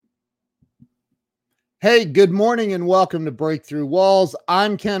Hey, good morning and welcome to Breakthrough Walls.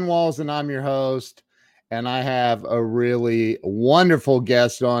 I'm Ken Walls and I'm your host. And I have a really wonderful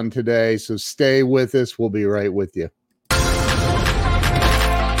guest on today. So stay with us. We'll be right with you.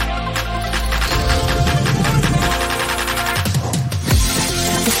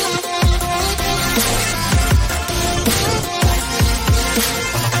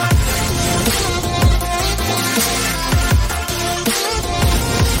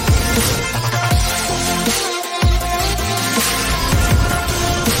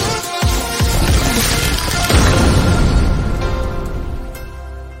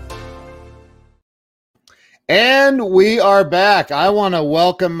 And we are back. I want to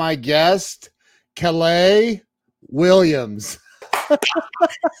welcome my guest, Kelly Williams. I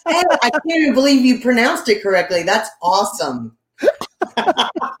can't even believe you pronounced it correctly. That's awesome.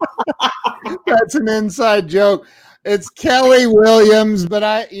 That's an inside joke. It's Kelly Williams, but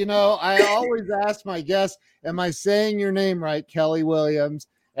I always ask my guests, am I saying your name right, Kelly Williams?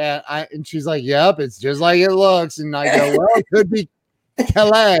 And she's like, yep, it's just like it looks. And I go, well, it could be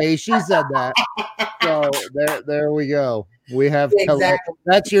Kelly. She said that. So there we go. We have Exactly. Kelly.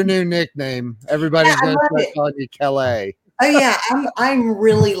 That's your new nickname. Everybody's going to start calling you Kelly. Oh yeah, I'm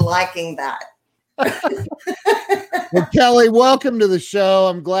really liking that. Well, Kelly, welcome to the show.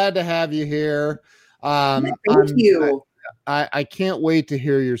 I'm glad to have you here. Thank you. I can't wait to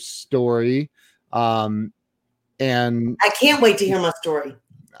hear your story. And I can't wait to hear my story.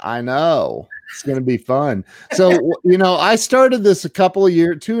 I know it's going to be fun. So, I started this a couple of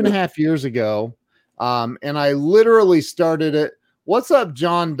years, 2.5 years ago. And I literally started it. What's up,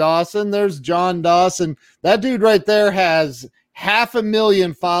 John Dawson? There's John Dawson. That dude right there has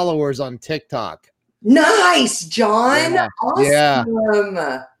 500,000 followers on TikTok. Nice, John. Yeah. Awesome.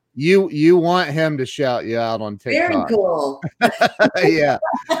 Yeah. You want him to shout you out on TikTok. Very cool. Yeah.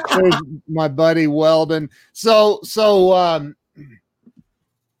 There's my buddy Weldon. So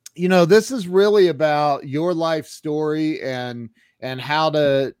this is really about your life story and how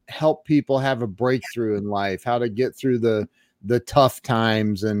to help people have a breakthrough in life, how to get through the tough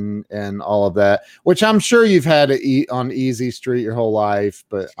times and all of that, which I'm sure you've had to eat on easy street your whole life,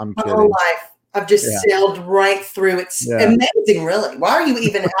 but I'm kidding. My whole life. I've just sailed right through. It's amazing, really. Why are you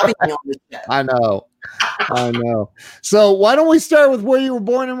even having me on this show? I know. So why don't we start with where you were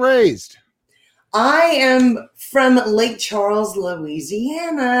born and raised? I am from Lake Charles,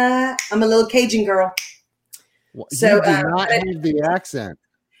 Louisiana. I'm a little Cajun girl. So you do not have the accent.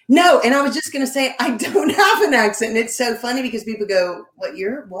 No, and I was just going to say, I don't have an accent. And it's so funny because people go,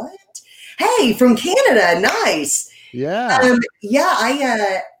 what? Hey, from Canada. Nice. Yeah.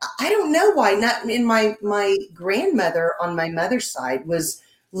 I don't know why. Not in my grandmother on my mother's side was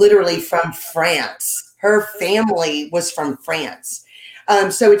literally from France. Her family was from France.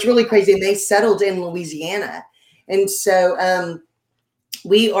 So it's really crazy. And they settled in Louisiana. And so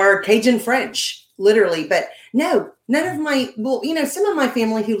we are Cajun French, literally. But no, none of some of my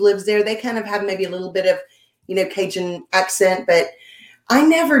family who lives there, they kind of have maybe a little bit of, Cajun accent, but I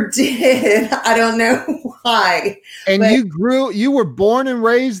never did. I don't know why. And you were born and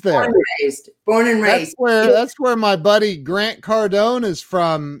raised there. Born and raised. That's where my buddy Grant Cardone is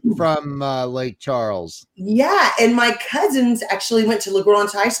from Lake Charles. Yeah. And my cousins actually went to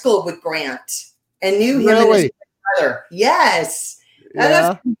LaGrange High School with Grant and knew him and his brother. Yes. Yeah.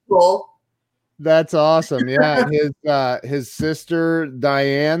 That's cool. That's awesome. Yeah. His sister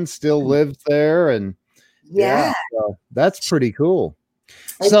Diane still lives there. And so that's pretty cool.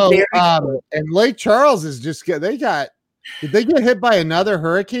 So, and Lake Charles is did they get hit by another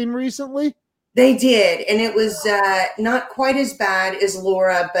hurricane recently? They did. And it was not quite as bad as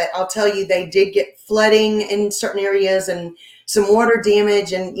Laura, but I'll tell you, they did get flooding in certain areas and some water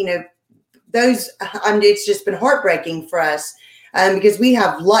damage. And, it's just been heartbreaking for us because we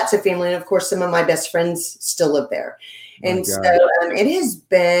have lots of family. And of course, some of my best friends still live there. And so it has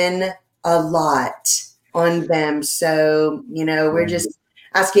been a lot on them. So, we're just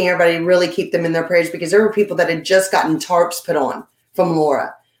asking everybody to really keep them in their prayers because there were people that had just gotten tarps put on from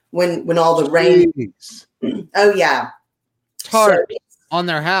Laura when all the rain. Oh yeah. Tarps on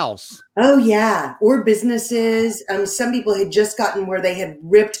their house. Oh yeah. Or businesses. Some people had just gotten where they had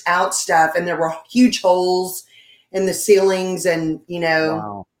ripped out stuff and there were huge holes in the ceilings and,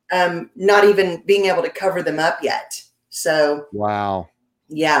 not even being able to cover them up yet. So. Wow.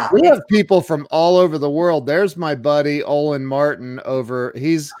 Yeah. We have people from all over the world. There's my buddy Olin Martin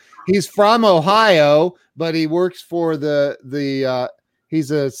he's from Ohio, but he works for He's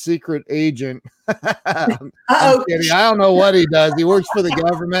a secret agent. I'm Uh-oh. kidding. I don't know what he does. He works for the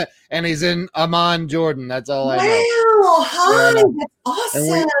government, and he's in Amman, Jordan. That's all I know. Wow. Hi. Yeah. That's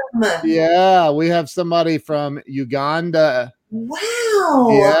And awesome. we have somebody from Uganda. Wow.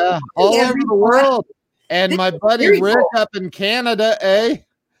 Yeah, all over everybody. the world. And This my is buddy very Rick cool. up in Canada, eh?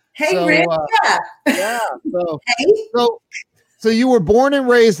 Hey, So, Rick. Yeah. Yeah. Hey. So you were born and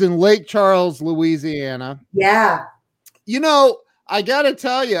raised in Lake Charles, Louisiana. Yeah. You know, I got to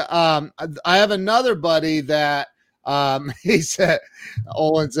tell you, I have another buddy that he said,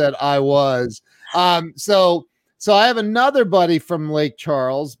 Olin said I was. So I have another buddy from Lake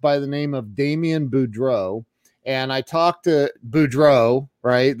Charles by the name of Damien Boudreau, and I talked to Boudreau,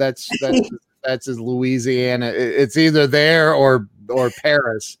 right? That's his Louisiana. It's either there or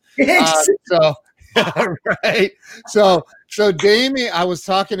Paris. Right. So Damien, I was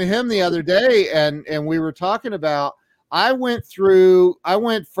talking to him the other day, and we were talking about. I went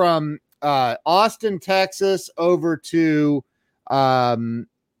from Austin, Texas, over to New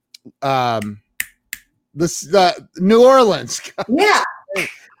Orleans. Yeah.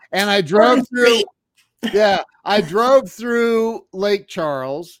 And I drove through. Yeah, I drove through Lake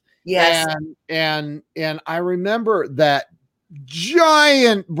Charles. Yes. And I remember that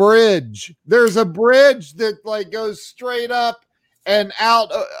giant bridge. There's a bridge that like goes straight up and out.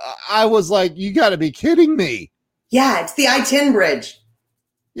 I was like, you got to be kidding me. Yeah, it's the I-10 bridge.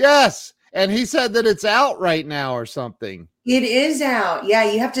 Yes. And he said that it's out right now or something. It is out. Yeah,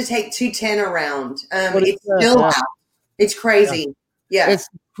 you have to take 210 around. It's that? still out. It's crazy. Yeah. It's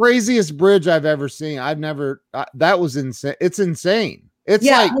the craziest bridge I've ever seen. That was insane. It's insane. It's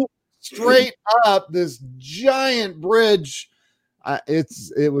like straight up this giant bridge.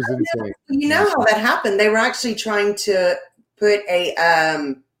 It was insane. You know how that happened? They were actually trying to put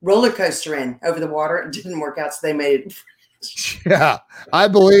a roller coaster in over the water. It didn't work out, so they made it. Yeah, I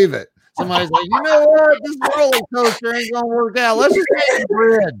believe it. Somebody's like, you know what? This roller coaster ain't gonna work out. Let's just make a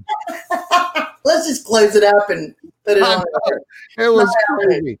bridge. Let's just close it up and put it on. It was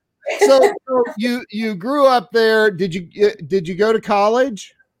crazy. So you grew up there. Did you go to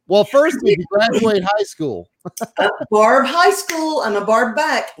college? Well, first, did you graduate high school? Barb High School. I'm a Barb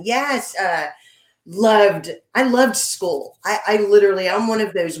Buck. Yes. I loved school. I'm one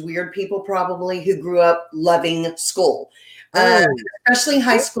of those weird people probably who grew up loving school. Especially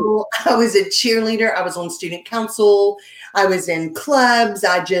high school. I was a cheerleader. I was on student council. I was in clubs.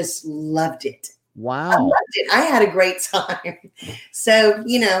 I just loved it. Wow. I loved it. I had a great time. So,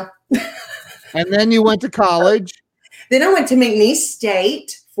 And then you went to college. Then I went to McNeese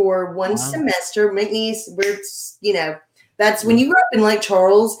State for one semester. McNeese, that's when you grew up in Lake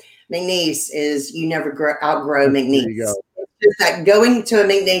Charles. McNeese is you never outgrow McNeese. There you go. It's just like going to a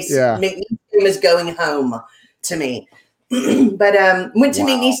McNeese. Yeah. McNeese is going home to me. But went to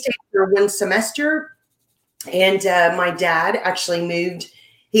McNeese State for one semester, and my dad actually moved.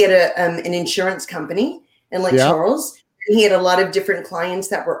 He had an insurance company in Lake Charles. He had a lot of different clients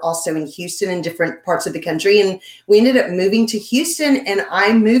that were also in Houston and different parts of the country. And we ended up moving to Houston, and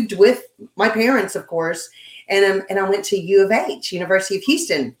I moved with my parents, of course. And I went to U of H, University of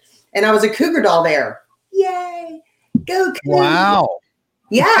Houston, and I was a Cougar doll there. Yay. Go Cougar. Wow.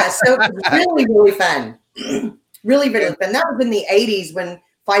 Yeah. So it was really, really fun. Really, really fun. That was in the 80s when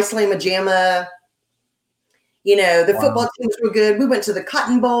Phi Slama Jama, the football teams were good. We went to the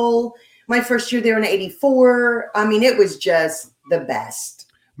Cotton Bowl my first year there in 84. I mean, it was just the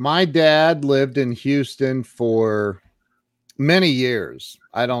best. My dad lived in Houston for many years.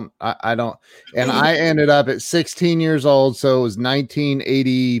 And I ended up at 16 years old. So it was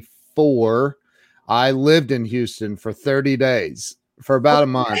 1984. I lived in Houston for 30 days for about a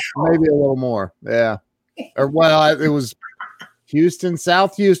month, maybe a little more. Yeah. Or it was Houston,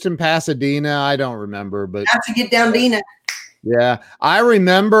 South Houston, Pasadena. I don't remember, but have to get down Dina. Yeah. I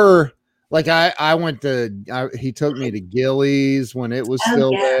remember like I went to, he took me to Gillies when it was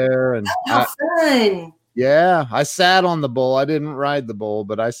still there. And how fun. Yeah. I sat on the bull. I didn't ride the bull,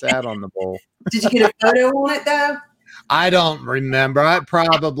 but I sat on the bull. Did you get a photo on it though? I don't remember. I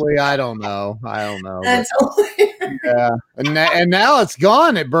don't know. That's yeah. And now it's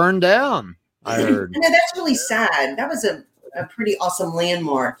gone. It burned down. I heard. That's really sad. That was a pretty awesome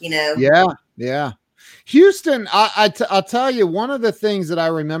landmark, Yeah. Yeah. Houston, I'll tell you, one of the things that I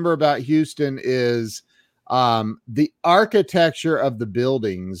remember about Houston is the architecture of the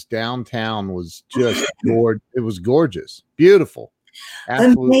buildings downtown was just gorgeous. It was gorgeous, beautiful,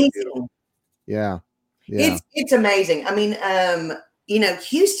 absolutely amazing. Beautiful. Yeah. Yeah. It's amazing. I mean,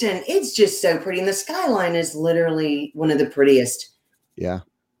 Houston, it's just so pretty, and the skyline is literally one of the prettiest. Yeah.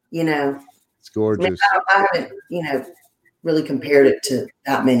 It's gorgeous. I haven't, really compared it to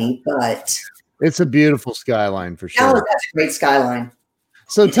that many, but It's a beautiful skyline for sure. Dallas has a great skyline.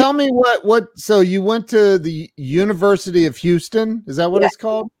 So tell me so you went to the University of Houston? Is that what it's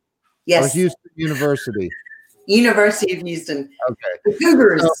called? Or Yes. Houston University. University of Houston. Okay. The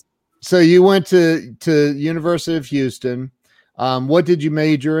Cougars. So you went to University of Houston. What did you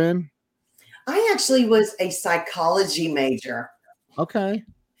major in? I actually was a psychology major. Okay,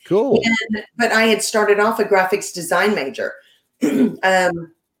 cool. But I had started off a graphics design major.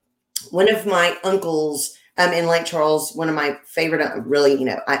 One of my uncles in Lake Charles, one of my favorite, really,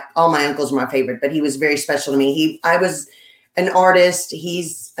 all my uncles were my favorite, but he was very special to me. I was an artist.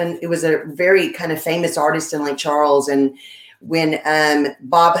 It was a very kind of famous artist in Lake Charles. And when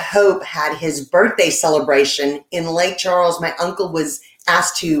Bob Hope had his birthday celebration in Lake Charles, my uncle was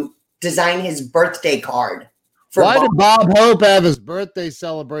asked to design his birthday card. Why did Bob Hope have his birthday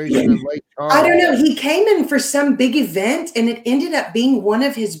celebration in Lake Charles? I don't know. He came in for some big event, and it ended up being one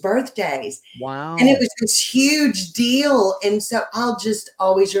of his birthdays. Wow. And it was this huge deal. And so I'll just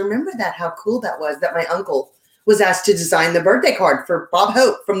always remember that, how cool that was, that my uncle was asked to design the birthday card for Bob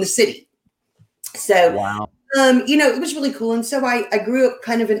Hope from the city. So, wow. It was really cool. And so I grew up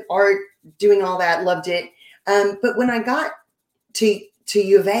kind of in art, doing all that, loved it. But when I got to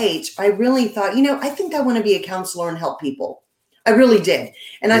U of H, I really thought, I think I want to be a counselor and help people. I really did.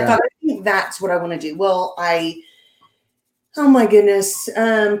 And I thought, I think that's what I want to do. Well, oh my goodness,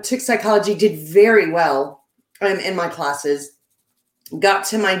 took psychology, did very well in my classes. Got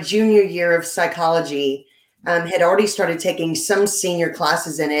to my junior year of psychology, had already started taking some senior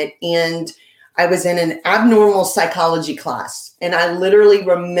classes in it. And I was in an abnormal psychology class. And I literally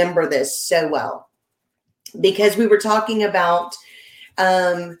remember this so well because we were talking about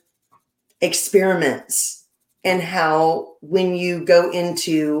experiments and how when you go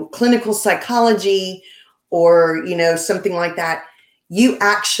into clinical psychology or, something like that, you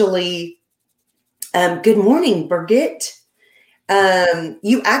actually, good morning, Birgit.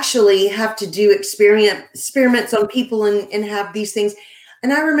 You actually have to do experiments on people and have these things.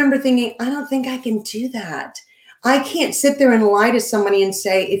 And I remember thinking, I don't think I can do that. I can't sit there and lie to somebody and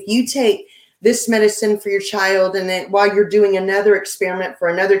say, if you take this medicine for your child, and then while you're doing another experiment for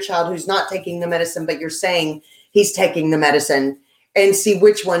another child who's not taking the medicine, but you're saying he's taking the medicine, and see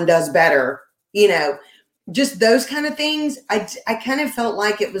which one does better, just those kind of things. I kind of felt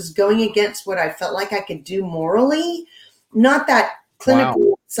like it was going against what I felt like I could do morally. Not that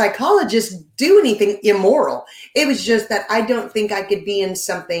clinical psychologists do anything immoral. It was just that I don't think I could be in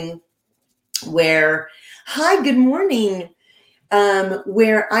something where, hi, good morning,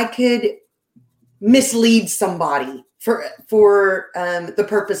 where I could mislead somebody for the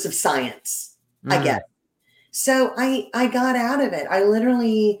purpose of science, I guess. So I got out of it. I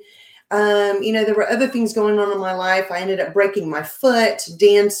literally, there were other things going on in my life. I ended up breaking my foot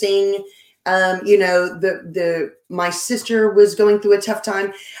dancing. My sister was going through a tough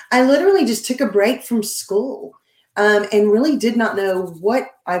time. I literally just took a break from school, and really did not know what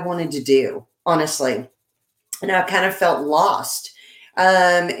I wanted to do, honestly. And I kind of felt lost.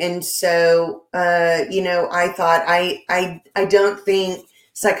 And so, I thought I don't think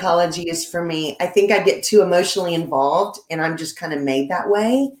psychology is for me. I think I get too emotionally involved, and I'm just kind of made that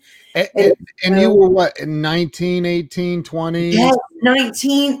way. And you were what, 19, 18, 20? Yeah,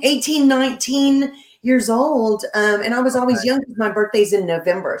 18, 19 years old. And I was always young because my birthday's in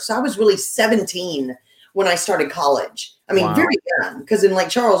November. So I was really 17 when I started college. I mean, very young, because in Lake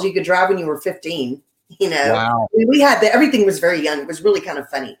Charles, you could drive when you were 15. Wow. We had everything was very young. It was really kind of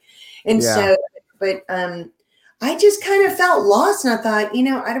funny. And so, but I just kind of felt lost, and I thought,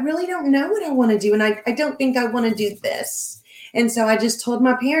 I really don't know what I want to do. And I don't think I want to do this. And so I just told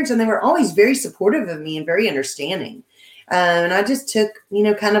my parents, and they were always very supportive of me and very understanding. And I just took,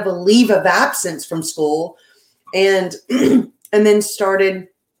 kind of a leave of absence from school, and then started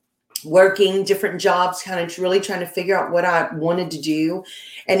working different jobs, kind of really trying to figure out what I wanted to do,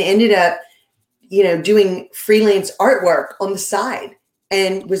 and ended up, doing freelance artwork on the side,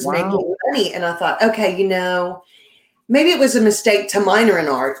 and was making money. And I thought, okay, maybe it was a mistake to minor in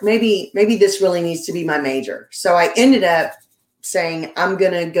art. Maybe this really needs to be my major. So I ended up saying, I'm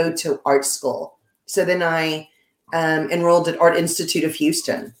going to go to art school. So then I enrolled at Art Institute of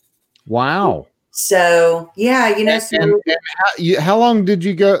Houston. Wow. So, yeah, how long did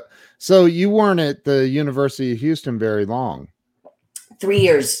you go? So you weren't at the University of Houston very long. 3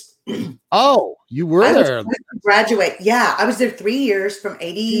 years. Oh, you were there. Graduate. Yeah, I was there 3 years from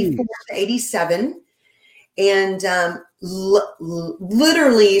 84 to 87. And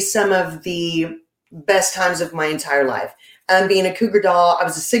literally some of the best times of my entire life. Being a Cougar doll, I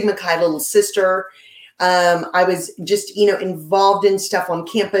was a Sigma Chi little sister. I was just, involved in stuff on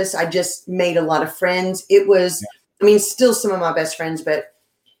campus. I just made a lot of friends. It was, still some of my best friends, but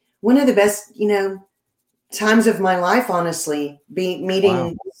one of the best, times of my life, honestly,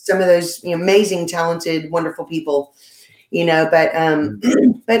 meeting some of those amazing, talented, wonderful people, but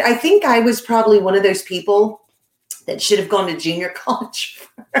I think I was probably one of those people that should have gone to junior college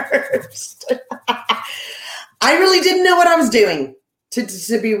first. I really didn't know what I was doing,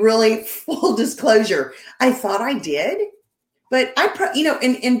 to be really full disclosure. I thought I did, but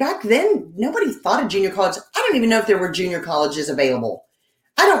and back then nobody thought of junior college. I don't even know if there were junior colleges available.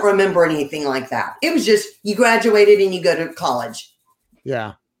 I don't remember anything like that. It was just you graduated and you go to college.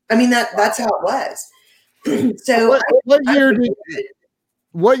 Yeah. That's how it was. So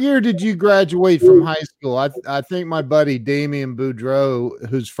what year did you graduate from high school? I think my buddy Damien Boudreau,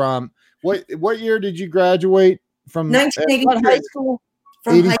 who's from what year did you graduate from? 1983. High school?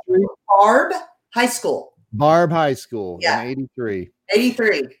 From high school, Barb High School. Barb High School. Yeah. In 83.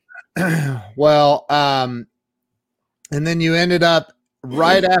 83. Well, and then you ended up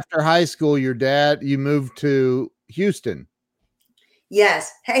right after high school, you moved to Houston.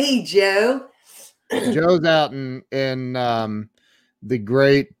 Yes. Hey, Joe. Joe's out in the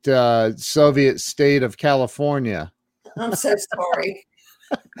great Soviet state of California. I'm so sorry.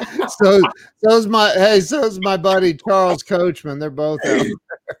 so's my buddy Charles Coachman. They're both out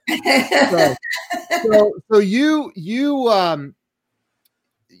there. So you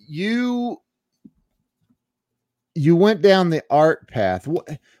went down the art path.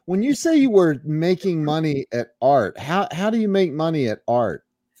 When you say you were making money at art, how do you make money at art?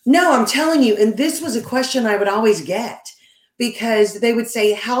 No, I'm telling you, and this was a question I would always get, because they would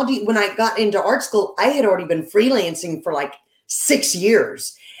say, when I got into art school, I had already been freelancing for like 6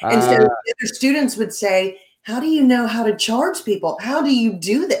 years. And so the students would say, how do you know how to charge people? How do you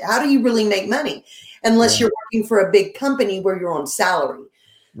do that? How do you really make money? Unless you're working for a big company where you're on salary.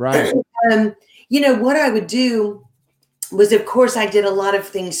 Right. What I would do was, of course, I did a lot of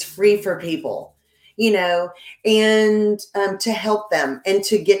things free for people, and to help them and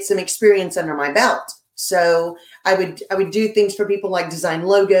to get some experience under my belt. So I would do things for people, like design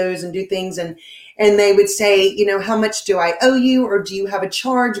logos and do things. And they would say, how much do I owe you? Or do you have a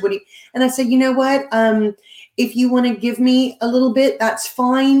charge? And I said, you know what? If you want to give me a little bit, that's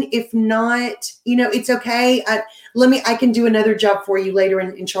fine. If not, it's okay. I can do another job for you later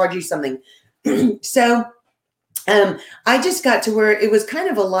and charge you something. So I just got to where it was kind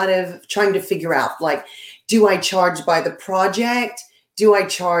of a lot of trying to figure out, like, do I charge by the project? Do I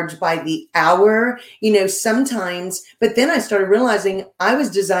charge by the hour? Sometimes, but then I started realizing I was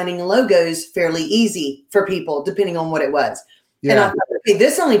designing logos fairly easy for people, depending on what it was. Yeah. And I thought, okay,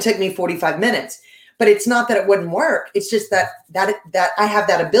 this only took me 45 minutes, but it's not that it wouldn't work. It's just that I have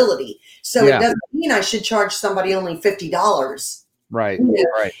that ability. So it doesn't mean I should charge somebody only $50. Right.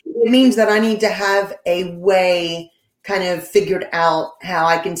 Right. It means that I need to have a way kind of figured out how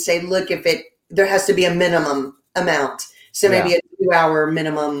I can say, look, there has to be a minimum amount. So maybe a 2-hour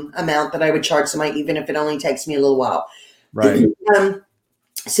minimum amount that I would charge somebody, even if it only takes me a little while. Right.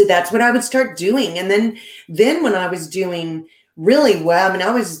 So that's what I would start doing. And then when I was doing really well,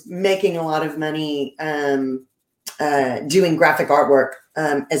 I was making a lot of money doing graphic artwork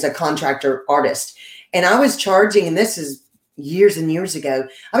as a contractor artist. And I was charging, and this is years and years ago,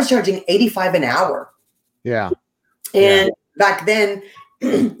 I was charging $85 an hour. Yeah. And back then,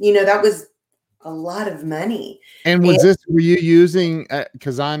 that was a lot of money. And were you using,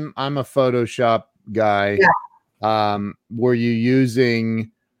 cause I'm a Photoshop guy. Yeah. Were you using,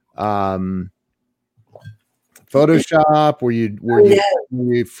 Photoshop? Were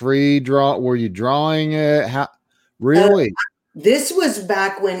you free draw? Were you drawing it? How really? This was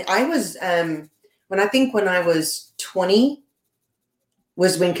back when I was, when I was 20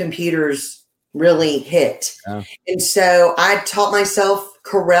 was when computers really hit. Yeah. And so I taught myself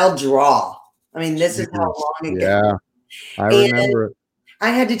Corel Draw. This is how long ago. Yeah, I remember it. I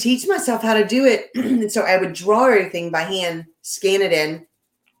had to teach myself how to do it. And so I would draw everything by hand, scan it in,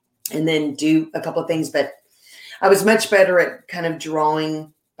 and then do a couple of things. But I was much better at kind of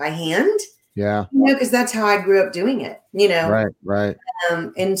drawing by hand. Yeah. Because that's how I grew up doing it, Right.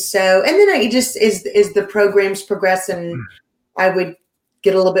 And then I just, as the programs progress, and I would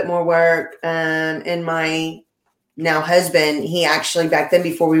get a little bit more work. And my now husband, he actually, back then,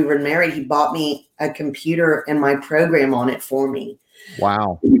 before we were married, he bought me a computer and my program on it for me.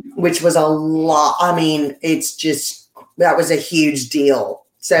 Wow. Which was a lot. That was a huge deal.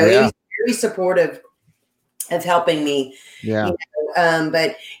 So he was very supportive of helping me. Yeah.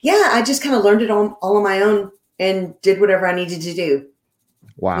 But I just kind of learned it all on my own and did whatever I needed to do.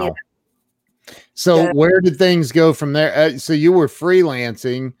 Wow. So Yeah. where did things go from there? So you were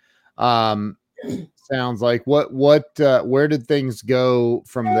freelancing. Sounds like where did things go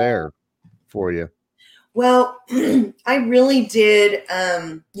from there for you? Well, I really did.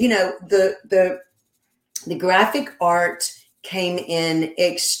 The graphic art came in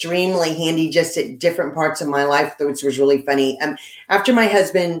extremely handy just at different parts of my life, which was really funny. After my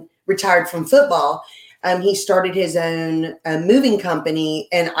husband retired from football, he started his own moving company,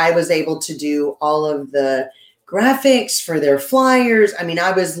 and I was able to do all of the graphics for their flyers. I mean,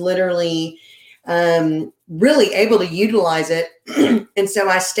 I was literally really able to utilize it. And so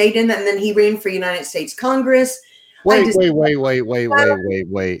I stayed in that, and then he ran for United States Congress. Wait.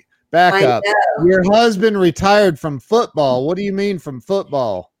 Back I up. know. Your husband retired from football. What do you mean from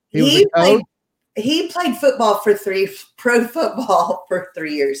football? He was a coach? He played football for pro football for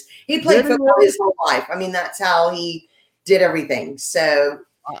 3 years. He played Did he football really? his whole life. I mean, that's how he did everything. So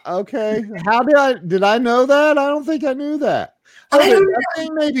Okay. How did I know that? I don't think I knew that. I don't I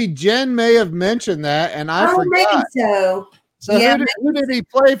think maybe Jen may have mentioned that, and I know. Maybe forgot. so. So Yeah, who did he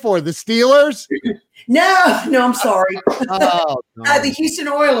play for? The Steelers? No, I'm sorry. Oh, no. The Houston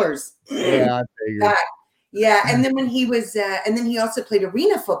Oilers. Yeah, I figured. Yeah, and then when he was, and then he also played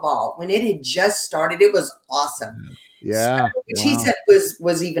arena football when it had just started. It was awesome. Yeah, so, which he said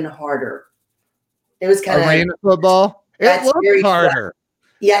was even harder. It was kind of arena football. It looks harder. Rough.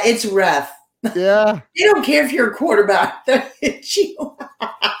 Yeah, it's rough. Yeah, they don't care if you're a quarterback. There's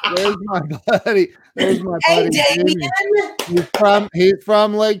my buddy. Hey, Damien. He's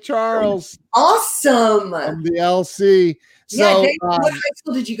from Lake Charles. Awesome. From the LC. So, yeah, Damien, what high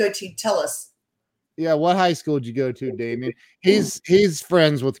school did you go to? Tell us. Yeah, what high school did you go to, Damien? He's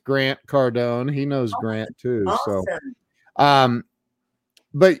friends with Grant Cardone. He knows Grant too. Awesome.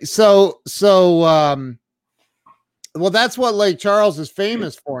 So, well, that's what Lake Charles is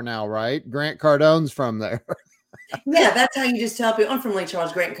famous for now, right? Grant Cardone's from there. Yeah, that's how you just tell people. I'm from Lake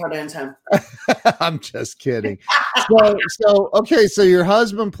Charles, Grant Cardone's home. I'm just kidding. Okay, so your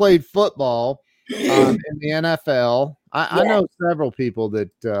husband played football in the NFL. I know several people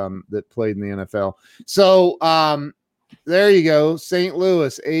that played in the NFL. So there you go, St.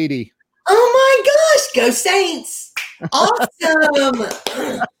 Louis 80. Oh my gosh, go Saints! Awesome.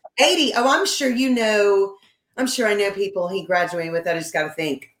 80. Oh, I'm sure you know. I'm sure I know people he graduated with. I just got to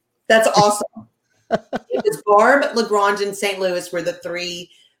think. That's awesome. It was Barb, LaGrange, and St. Louis were the three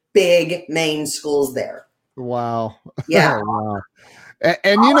big main schools there. Wow. Yeah. Wow.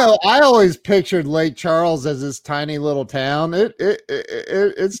 And you know, I always pictured Lake Charles as this tiny little town.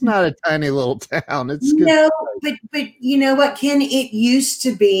 It's not a tiny little town. It's good. No, but you know what, Ken? It used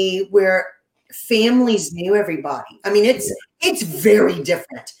to be where families knew everybody. I mean, it's very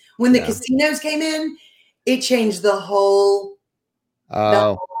different. When the casinos came in, it changed the whole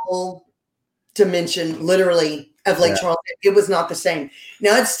dimension, literally, of Lake Charles. It was not the same.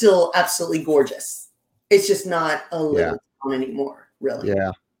 Now it's still absolutely gorgeous. It's just not a little town anymore, really.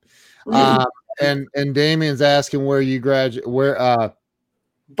 Yeah. And Damien's asking where you graduate. Where?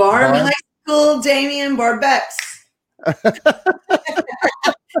 Barb High School, Damien Barbex.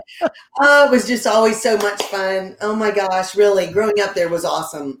 Oh, it was just always so much fun. Oh my gosh, really, growing up there was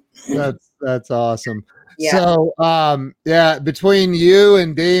awesome. That's awesome. Yeah. So, between you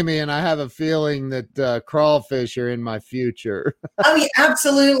and Damien, I have a feeling that crawfish are in my future. Oh, yeah,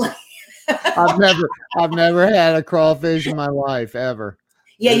 absolutely. I've never had a crawfish in my life ever.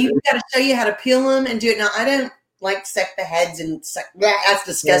 Yeah, you got to show you how to peel them and do it. Now, I don't like suck the heads and suck. That's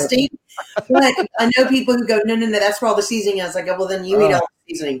disgusting. But I know people who go, no, that's where all the seasoning is. I go, well, then you eat all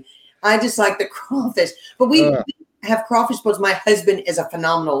the seasoning. I just like the crawfish. But we have crawfish boils. My husband is a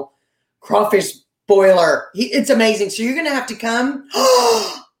phenomenal crawfish boiler. It's amazing. So you're going to have to come.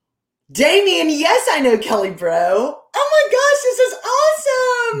 Damien, yes, I know Kelly Bro. Oh my gosh, this is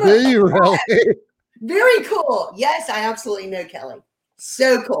awesome. Do you really? Very cool. Yes, I absolutely know Kelly.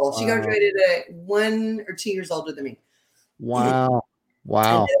 So cool. She graduated at 1 or 2 years older than me. Wow.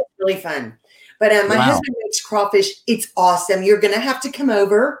 It's really fun. But my husband makes crawfish. It's awesome. You're going to have to come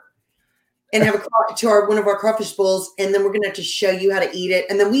over and have one of our crawfish bowls, and then we're going to have to show you how to eat it.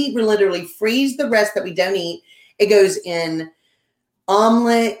 And then we literally freeze the rest that we don't eat. It goes in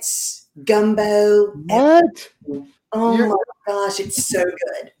omelets, gumbo. What? My gosh, it's so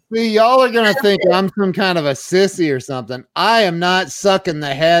good. See, y'all are going to think I'm some kind of a sissy or something. I am not sucking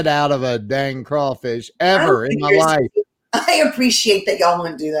the head out of a dang crawfish ever in my life. I appreciate that y'all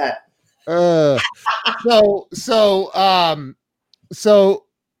wouldn't do that.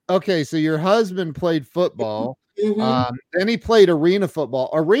 Okay, so your husband played football. Mm-hmm. Then he played arena football.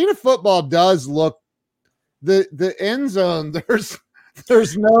 Arena football does look the end zone.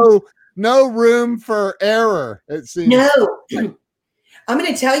 There's no no room for error. It seems. No, I'm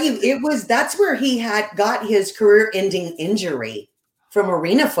going to tell you, that's where he had got his career-ending injury from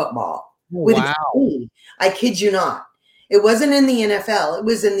arena football with his Wow. knee. I kid you not. It wasn't in the NFL. It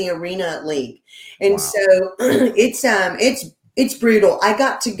was in the arena league. And so it's brutal. I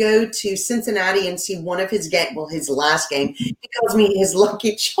got to go to Cincinnati and see one of his his last game. He calls me his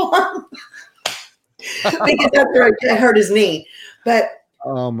lucky charm because that's where I hurt his knee. But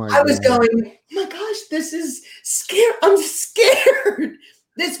oh my! I was going, oh my gosh, this is scary. I'm scared.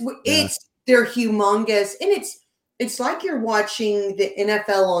 They're humongous, and it's like you're watching the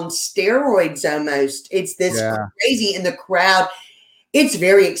NFL on steroids almost. It's this crazy in the crowd. It's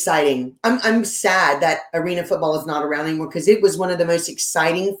very exciting. I'm sad that arena football is not around anymore because it was one of the most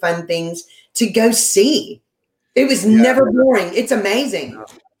exciting, fun things to go see. It was never boring. It's amazing.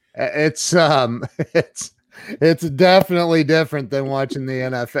 It's definitely different than watching the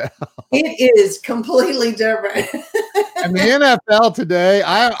NFL. It is completely different. And the NFL today,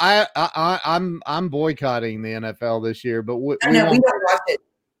 I'm boycotting the NFL this year, but we don't watch it.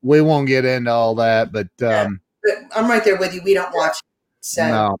 We won't get into all that, but but I'm right there with you. We don't watch it.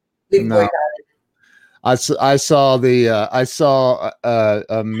 So no. I saw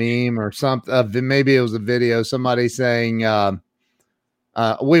a meme or something. Maybe it was a video. Somebody saying,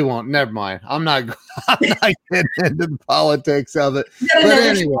 "We won't." Never mind. I'm not getting into the politics of it. But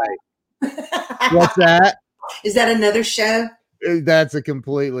anyway, what's that? Is that another show? That's a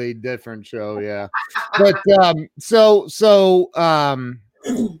completely different show. Yeah, but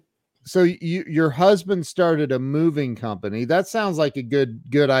so your husband started a moving company. That sounds like a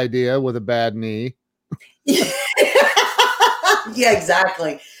good idea with a bad knee. Yeah,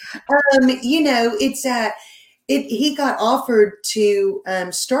 exactly. He got offered to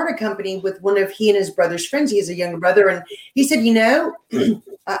start a company with one of he and his brother's friends. He has a younger brother, and he said, I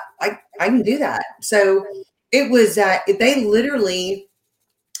can do that. So it was it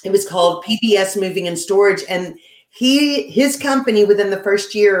was called PBS Moving and Storage, and his company within the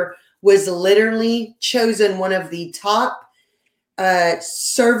first year was literally chosen one of the top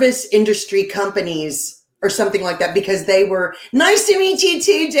service industry companies or something like that, because they were nice to meet you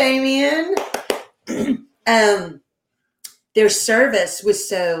too, Damien. Their service was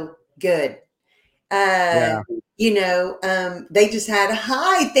so good. They just had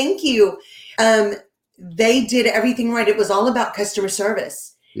hi, thank you. They did everything right. It was all about customer service.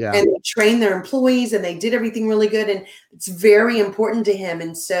 Yeah. And they trained their employees and they did everything really good. And it's very important to him.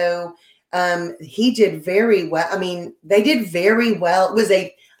 And so he did very well. I mean, they did very well.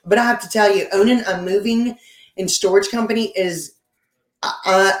 But I have to tell you, owning a moving and storage company is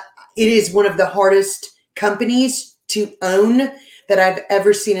one of the hardest companies to own that I've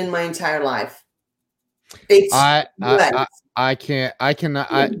ever seen in my entire life. I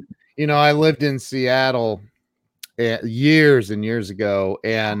lived in Seattle years and years ago,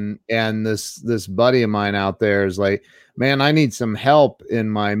 and this buddy of mine out there is like, man, I need some help in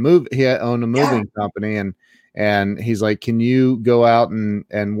my move. He owned a moving company, and he's like, can you go out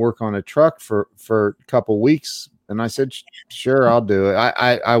and work on a truck for a couple weeks? And I said, sure, I'll do it.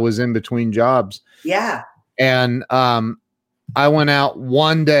 I was in between jobs. Yeah. And I went out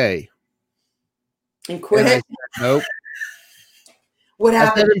one day and quit. And nope. What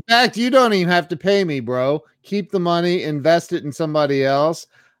happened? I said, in fact, you don't even have to pay me, bro. Keep the money, invest it in somebody else.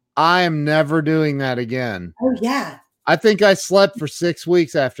 I am never doing that again. Oh, yeah. I think I slept for 6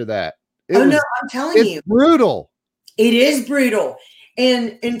 weeks after that. I'm telling you. It's brutal. It is brutal.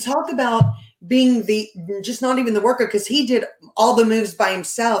 And talk about being just not even the worker, because he did all the moves by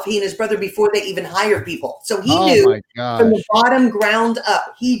himself, he and his brother, before they even hired people. So he knew from the bottom ground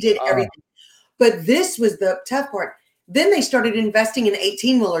up, he did everything. But this was the tough part. Then they started investing in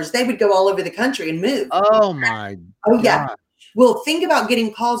 18-wheelers. They would go all over the country and move. Oh, my God. Yeah. Well, think about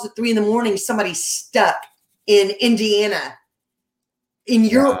getting calls at 3 a.m. Somebody stuck in Indiana in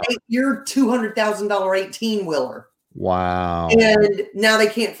your $200,000 18-wheeler. Wow. And now they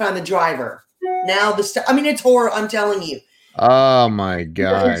can't find the driver. Now it's horror. I'm telling you. Oh my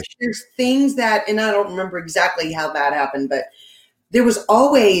gosh. There's things that, and I don't remember exactly how that happened, but there was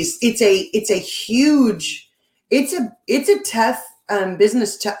always, it's a tough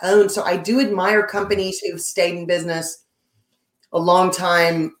business to own. So I do admire companies who've stayed in business a long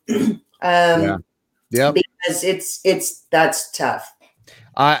time. Because that's tough.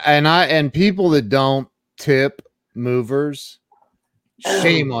 And people that don't tip movers,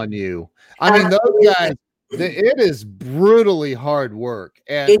 shame on you. I mean, those guys, it is brutally hard work.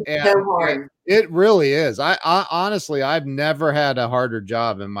 And so hard. It really is. I honestly, I've never had a harder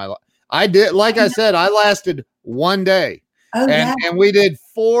job in my life. I did, like I said, I lasted one day. Oh yeah. And we did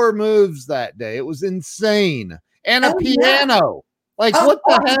 4 moves that day. It was insane. And a Oh, yeah. piano. Like, Oh, what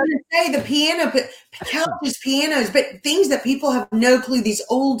I the was heck? going to say the piano, but couches, pianos, but things that people have no clue. These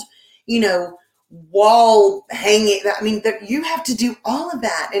old, wall hanging. I mean, that you have to do all of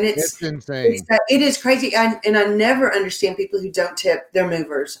that, and It's insane. it is crazy. And I never understand people who don't tip their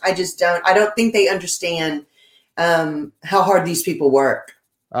movers. I just don't. I don't think they understand how hard these people work.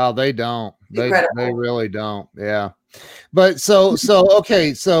 Oh, they don't. They Incredible. really don't. Yeah. But so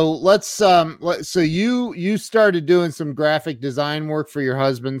okay, so let's so you started doing some graphic design work for your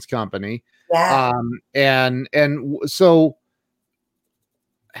husband's company. Yeah. So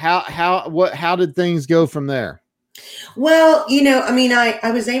how did things go from there? Well, I mean,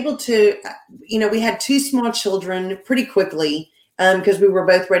 I was able to, we had 2 small children pretty quickly because we were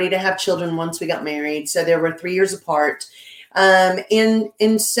both ready to have children once we got married. So they were 3 years apart.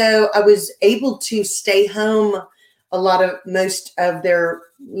 And so I was able to stay home most of their,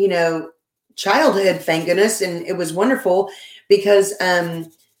 childhood, thank goodness. And it was wonderful because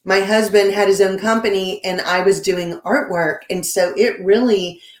my husband had his own company and I was doing artwork. And so it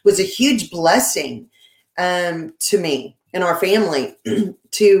really was a huge blessing to me and our family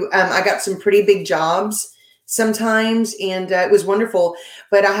I got some pretty big jobs sometimes, and it was wonderful.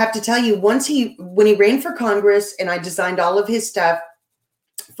 But I have to tell you, when he ran for Congress and I designed all of his stuff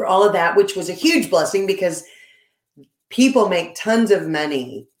for all of that, which was a huge blessing because people make tons of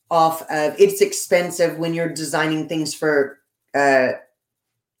money off of it's expensive when you're designing things for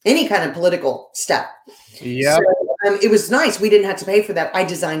any kind of political stuff. Yeah. So, it was nice. We didn't have to pay for that. I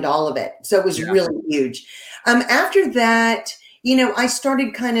designed all of it. So it was really huge. After that, I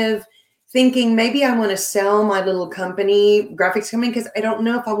started kind of thinking maybe I want to sell my little company, graphics company, because I don't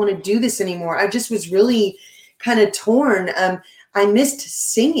know if I want to do this anymore. I just was really kind of torn. I missed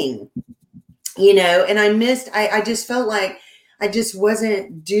singing, and I just felt like I just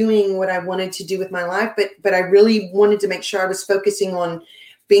wasn't doing what I wanted to do with my life, but I really wanted to make sure I was focusing on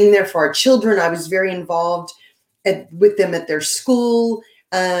being there for our children. I was very involved with them at their school.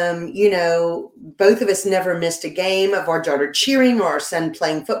 Both of us never missed a game of our daughter cheering or our son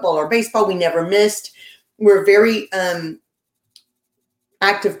playing football or baseball. We never missed. We're very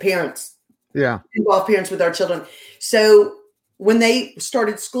active parents. Yeah. Involved parents with our children. So when they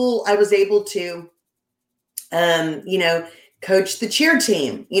started school, I was able to, coach the cheer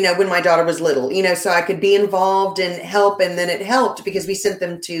team, when my daughter was little, so I could be involved and help. And then it helped because we sent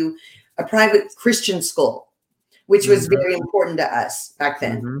them to a private Christian school, which was very important to us back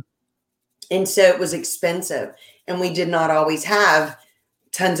then. Mm-hmm. And so it was expensive and we did not always have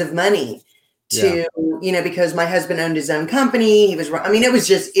tons of money to, because my husband owned his own company.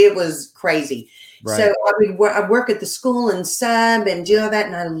 It was crazy. Right. So I'd work at the school and sub and do all that.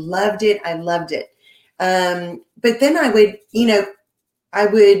 And I loved it. But then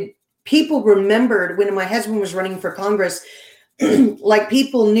people remembered when my husband was running for Congress, like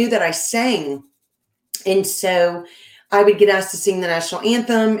people knew that I sang. And so I would get asked to sing the national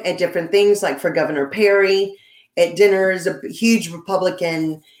anthem at different things, like for Governor Perry, at dinners, a huge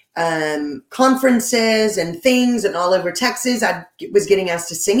Republican conferences and things, and all over Texas. I was getting asked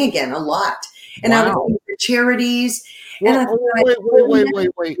to sing again a lot. And I would sing for charities.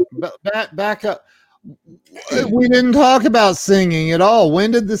 Wait. Back up. We didn't talk about singing at all.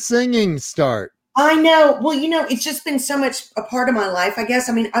 When did the singing start? I know. Well, it's just been so much a part of my life, I guess.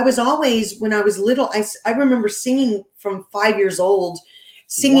 I mean, I was always, when I was little, I remember singing from 5 years old,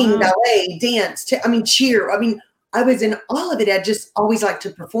 singing ballet, dance, cheer. I was in all of it. I just always liked to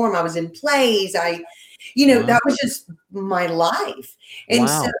perform. I was in plays. That was just my life. And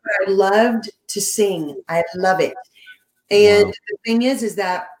so I loved to sing. I love it. And the thing is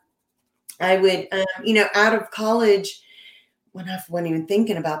that I would, out of college, when I wasn't even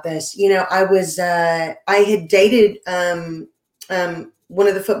thinking about this, I had dated one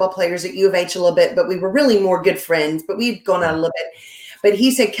of the football players at U of H a little bit, but we were really more good friends, but we'd gone out a little bit. But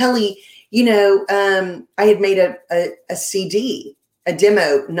he said, Kelly, I had made a CD, a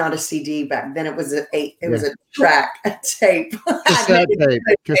demo, not a CD back then. It was a track, a tape. Cassette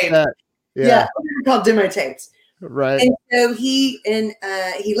tape. Yeah, called demo tapes. Right. And so he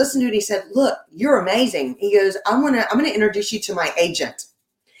listened to it and he said, look, you're amazing. He goes, I'm going to introduce you to my agent.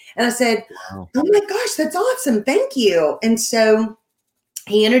 And I said, oh my gosh, that's awesome. Thank you. And so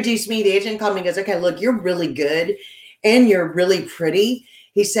he introduced me. The agent called me and goes, okay, look, you're really good and you're really pretty.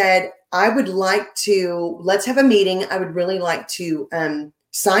 He said, let's have a meeting. I would really like to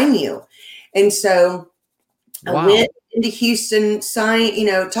sign you. And so I went into Houston,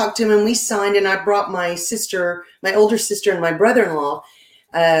 talked to him, and we signed. And I brought my older sister, and my brother-in-law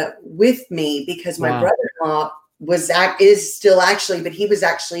with me because my brother-in-law is still actually, but he was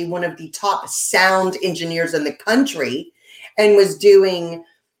actually one of the top sound engineers in the country and was doing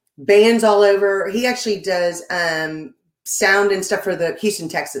bands all over. He actually does sound and stuff for the Houston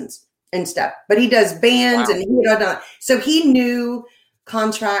Texans and stuff, but he does bands. Wow. And so he knew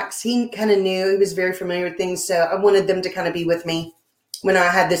contracts. He kind of knew, he was very familiar with things. So I wanted them to kind of be with me when I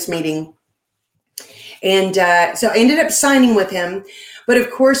had this meeting. And so I ended up signing with him. But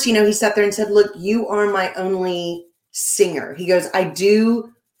of course, he sat there and said, look, you are my only singer. He goes, I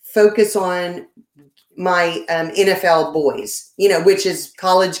do focus on my NFL boys, which is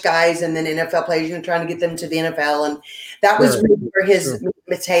college guys and then NFL players, trying to get them to the NFL. And that was really where his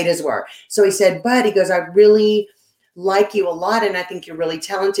potatoes were. So he said, but he goes, I really like you a lot. And I think you're really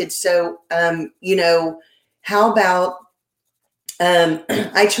talented. So, how about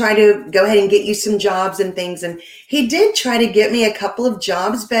I try to go ahead and get you some jobs and things. And he did try to get me a couple of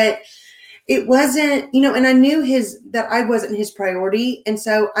jobs, but it wasn't, and I knew that I wasn't his priority. And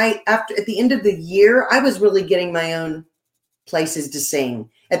so at the end of the year, I was really getting my own places to sing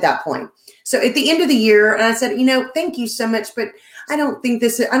at that point. So at the end of the year, and I said, thank you so much, but I don't think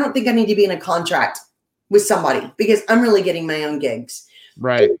I need to be in a contract with somebody because I'm really getting my own gigs.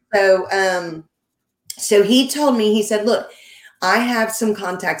 Right. And so he told me, he said, look, I have some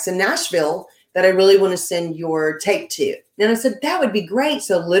contacts in Nashville that I really want to send your tape to. And I said, that would be great.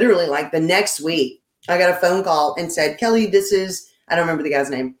 So literally like the next week, I got a phone call and said, Kelly, I don't remember the guy's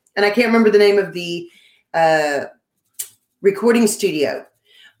name. And I can't remember the name of the recording studio.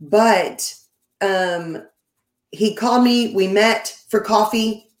 But he called me, we met for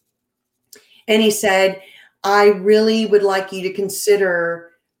coffee. And he said, I really would like you to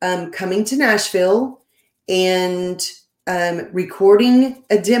consider coming to Nashville and recording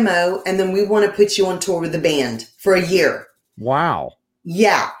a demo, and then we want to put you on tour with the band for a year. Wow.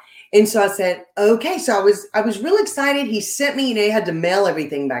 Yeah. And so I said, okay. So I was real excited. He sent me, they had to mail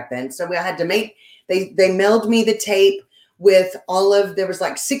everything back then. So I had to they mailed me the tape with there was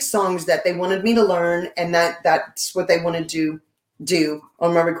like 6 songs that they wanted me to learn. And that's what they wanted to do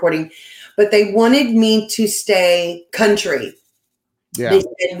on my recording. But they wanted me to stay country. Yeah. They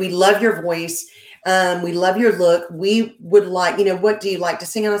said, we love your voice. We love your look. We would like, what do you like to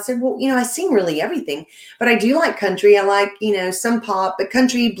sing? And I said, well, I sing really everything, but I do like country. I like, some pop, but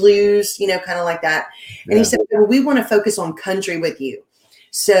country, blues, kind of like that. And he said, well, we want to focus on country with you.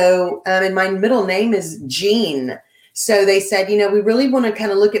 So, and my middle name is Jean. So they said, we really want to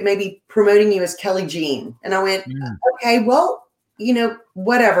kind of look at maybe promoting you as Kelly Jean. And I went, okay, well,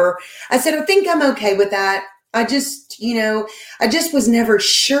 whatever. I said, I think I'm okay with that. I just was never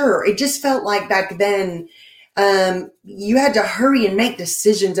sure. It just felt like back then, you had to hurry and make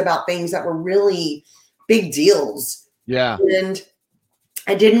decisions about things that were really big deals. Yeah. And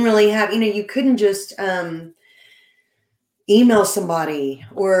I didn't really have, you couldn't just, email somebody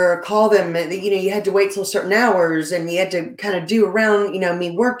or call them, you had to wait till certain hours and you had to kind of do around,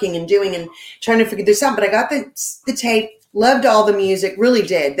 me working and doing and trying to figure this out. But I got the tape, loved all the music, really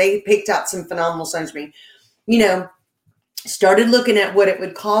did. They picked out some phenomenal songs for me. Started looking at what it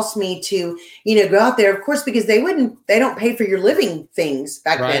would cost me to, go out there, of course, because they don't pay for your living things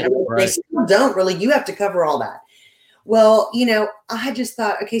back then. They still don't really, you have to cover all that. Well, I just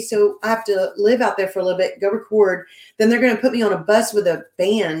thought, okay, so I have to live out there for a little bit, go record. Then they're going to put me on a bus with a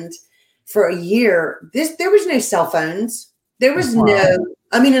band for a year. There was no cell phones. There was and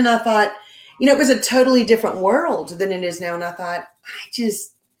I thought, it was a totally different world than it is now. And I thought,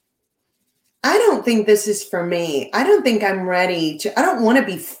 I don't think this is for me. I don't think I'm ready I don't want to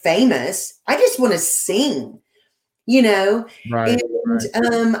be famous. I just want to sing, Right.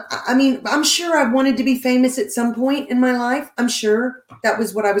 And, I'm sure I wanted to be famous at some point in my life. I'm sure that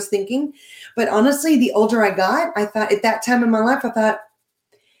was what I was thinking. But honestly, the older I got, I thought at that time in my life, I thought,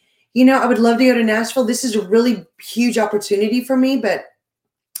 I would love to go to Nashville. This is a really huge opportunity for me, but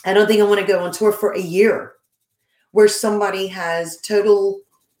I don't think I want to go on tour for a year where somebody has total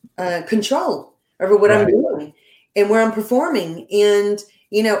control over what I'm doing and where I'm performing. And,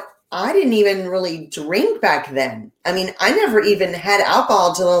 I didn't even really drink back then. I mean, I never even had alcohol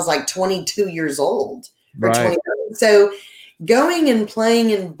until I was like 22 years old or 20. So going and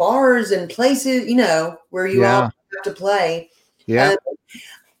playing in bars and places, where you all have to play. Yeah.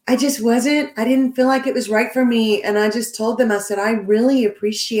 I didn't feel like it was right for me. And I just told them, I said, I really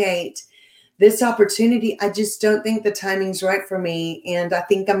appreciate this opportunity. I just don't think the timing's right for me. And I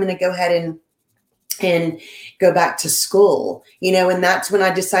think I'm going to go ahead and go back to school, and that's when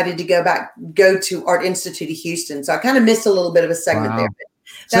I decided to go to Art Institute of Houston. So I kind of missed a little bit of a segment there.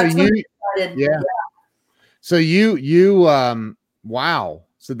 That's when I started. Yeah. So you wow.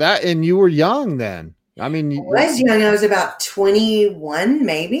 So and you were young then. I mean, I was young. I was about 21,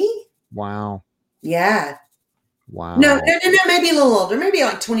 maybe. wow. Yeah. Wow. No, maybe a little older, maybe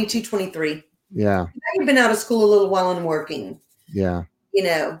like 22, 23. Yeah. I've been out of school a little while and working, Yeah. you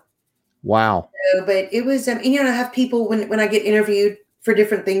know. Wow. So, but it was, you know, I have people when I get interviewed for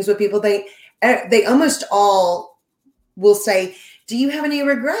different things with people, they almost all will say, "Do you have any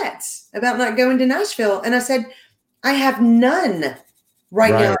regrets about not going to Nashville?" And I said, "I have none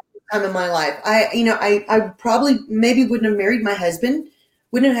right now at this time in my life. I probably maybe wouldn't have married my husband,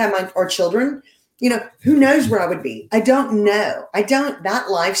 wouldn't have had our children. You know, who knows where I would be? I don't know. That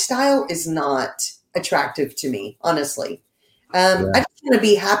lifestyle is not attractive to me, honestly. I just want to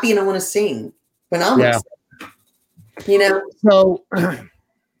be happy and I want to sing when I want to sing, you know?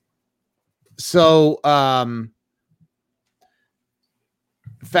 So,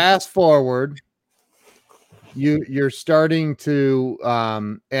 fast forward, you're starting to,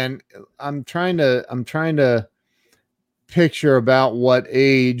 and I'm trying to picture about what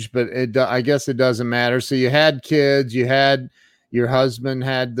age, but I guess it doesn't matter. So you had kids, your husband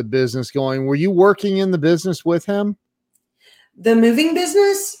had the business going. Were you working in the business with him? The moving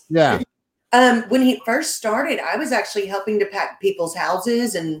business? Yeah. When he first started, I was actually helping to pack people's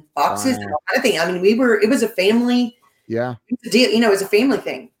houses and boxes and all kind of thing. I mean, it was a family. Yeah. Deal, you know, it was a family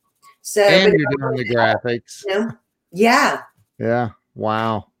thing. So, and you're doing the graphics. You know? Yeah. Yeah.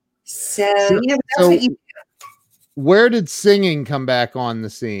 Wow. So you know, that's what you. Where did singing come back on the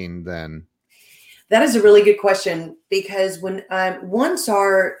scene then? That is a really good question, because when once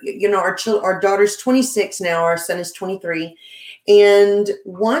our daughter's 26 now, our son is 23, and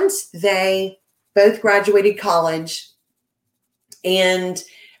once they both graduated college and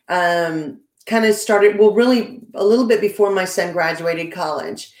kind of started, well, really a little bit before my son graduated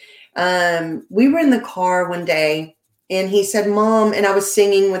college, we were in the car one day and he said, "Mom," and I was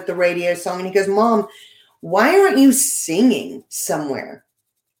singing with the radio song, and he goes, "Mom, why aren't you singing somewhere?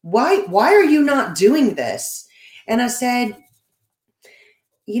 Why are you not doing this?" And I said,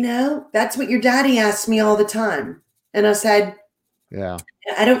 "You know, that's what your daddy asks me all the time." And I said, "Yeah,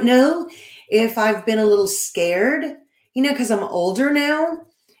 I don't know if I've been a little scared, you know, because I'm older now,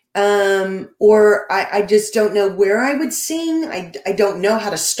 or I just don't know where I would sing. I don't know how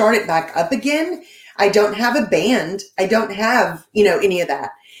to start it back up again. I don't have a band. I don't have, you know, any of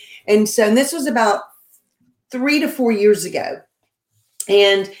that." And this was about 3 to 4 years ago.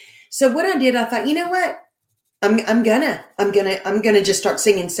 And so what I did, I thought, you know what? I'm gonna just start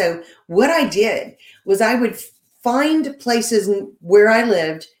singing. So what I did was I would find places where I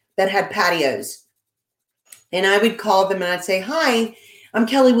lived that had patios, and I would call them and I'd say, "Hi, I'm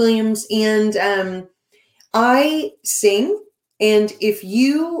Kelly Williams, and I sing. And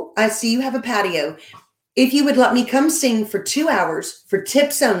I see you have a patio, if you would let me come sing for 2 hours for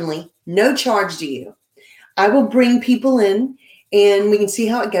tips only, no charge to you, I will bring people in and we can see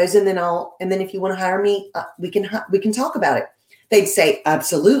how it goes. And then if you want to hire me, we can talk about it." They'd say,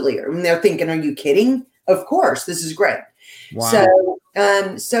 "Absolutely." And they're thinking, "Are you kidding? Of course, this is great." Wow.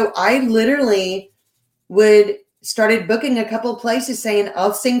 So I literally started booking a couple of places saying,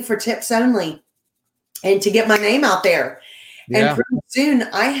 "I'll sing for tips only," and to get my name out there. Yeah. And pretty soon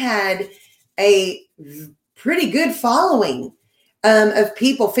I had a pretty good following of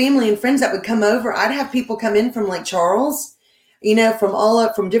people, family and friends that would come over. I'd have people come in from Lake Charles, you know,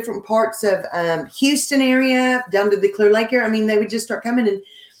 from different parts of Houston area down to the Clear Lake area. I mean, they would just start coming, and,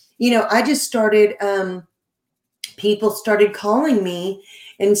 you know, I just started, people started calling me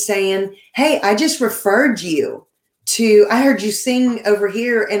and saying, "Hey, I just referred you I heard you sing over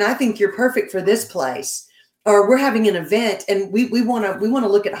here and I think you're perfect for this place. Or we're having an event and we want to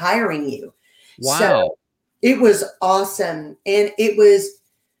look at hiring you." Wow. So it was awesome. And it was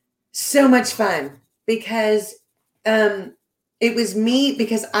so much fun because it was me,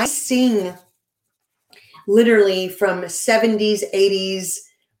 because I sing literally from 70s, 80s,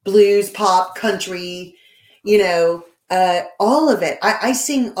 blues, pop, country, you know, all of it. I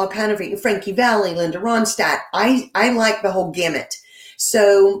sing all kind of Frankie Valli, Linda Ronstadt. I like the whole gamut.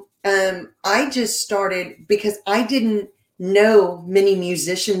 So I just started because I didn't know many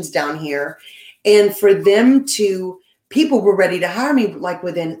musicians down here. And for them people were ready to hire me like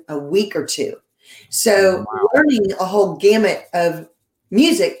within a week or two. So learning a whole gamut of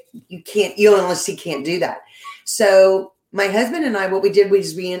music, you honestly can't do that. So my husband and I, what we did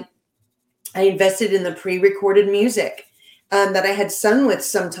was I invested in the pre-recorded music that I had sung with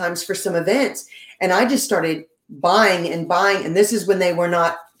sometimes for some events. And I just started buying. And this is when they were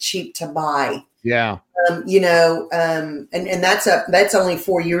not cheap to buy. Yeah. You know, and that's only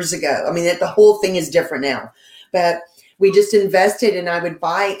 4 years ago. I mean, the whole thing is different now. But we just invested, and I would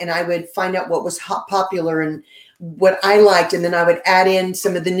buy, and I would find out what was popular and what I liked. And then I would add in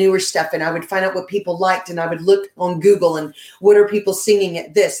some of the newer stuff, and I would find out what people liked. And I would look on Google and what are people singing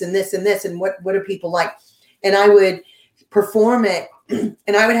at this and this and this, and what are people like? And I would perform it.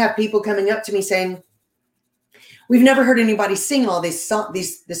 And I would have people coming up to me saying, we've never heard anybody sing all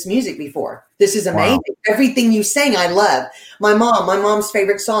this music before. This is amazing. Wow. Everything you sang, I love. My mom's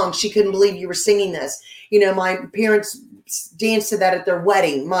favorite song. She couldn't believe you were singing this. You know, my parents danced to that at their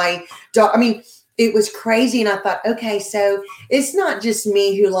wedding. My dog, I mean, it was crazy. And I thought, okay, so it's not just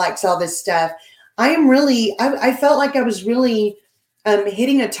me who likes all this stuff. I felt like I was really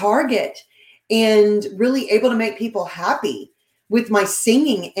hitting a target and really able to make people happy with my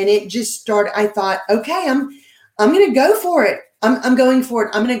singing. And it just started, I thought, okay, I'm going to go for it. I'm going for it.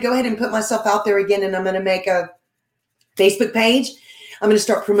 I'm going to go ahead and put myself out there again. And I'm going to make a Facebook page. I'm going to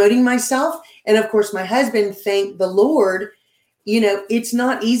start promoting myself. And of course, my husband, thank the Lord, you know, it's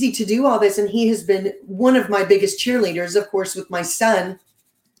not easy to do all this. And he has been one of my biggest cheerleaders, of course, with my son.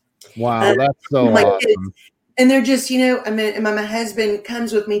 Wow, that's so awesome. Kids. And they're just, you know, I mean, my husband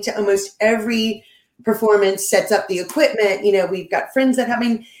comes with me to almost every performance, sets up the equipment. You know, we've got friends that, I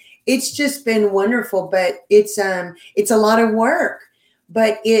mean, it's just been wonderful, but it's a lot of work,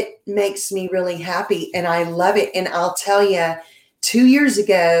 but it makes me really happy and I love it. And I'll tell you, 2 years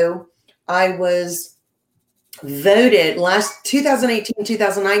ago, I was voted 2018,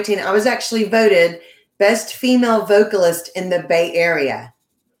 2019. I was actually voted best female vocalist in the Bay Area.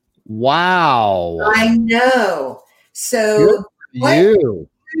 Wow. I know. So you.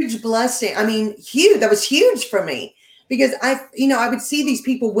 Huge blessing. I mean, huge. That was huge for me because I would see these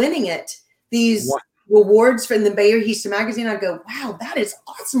people winning it, these awards from the Bay Area Houston Magazine. I go, wow, that is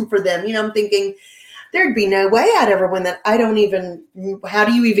awesome for them. You know, I'm thinking there'd be no way I'd ever win that. How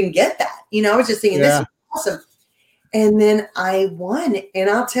do you even get that? You know, I was just thinking this is awesome. And then I won. And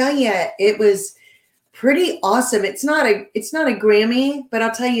I'll tell you, it was pretty awesome. It's not a Grammy, but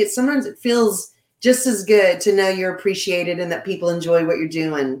I'll tell you, sometimes it feels just as good to know you're appreciated and that people enjoy what you're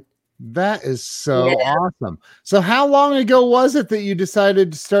doing. That is so awesome. So how long ago was it that you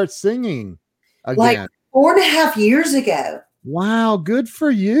decided to start singing again? Like 4.5 years ago. Wow. Good for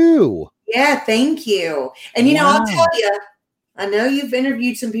you. Yeah. Thank you. And, you know, I'll tell you, I know you've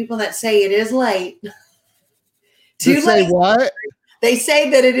interviewed some people that say it is late. Too late. Say what? They say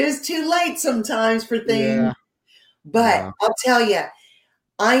that it is too late sometimes for things. Yeah. But I'll tell you,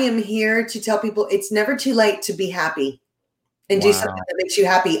 I am here to tell people it's never too late to be happy and do something that makes you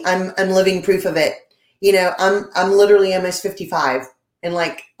happy. I'm living proof of it. You know, I'm literally almost 55 and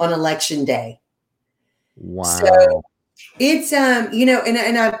like on election day. Wow. So it's, you know,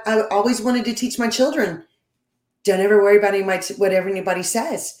 and I always wanted to teach my children, don't ever worry about whatever anybody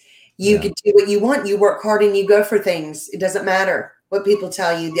says. You can do what you want. You work hard and you go for things. It doesn't matter what people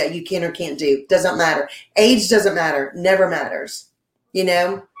tell you that you can or can't do. Doesn't matter. Age doesn't matter. Never matters. You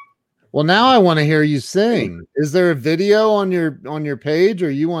know? Well, now I want to hear you sing. Is there a video on your page, or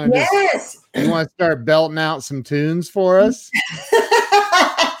you want to you want to start belting out some tunes for us?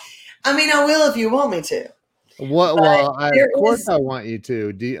 I mean, I will if you want me to. What? Well, of course I want you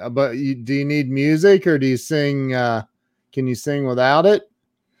to. Do you need music, or do you sing? Can you sing without it?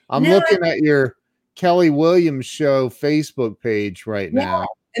 I'm looking at your Kelly Williams Show Facebook page right now.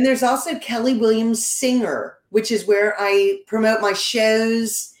 And there's also Kelly Williams Singer, which is where I promote my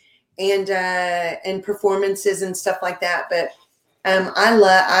shows and performances and stuff like that. But I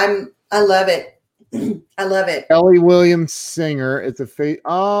love it. I love it. Kelly Williams Singer. It's a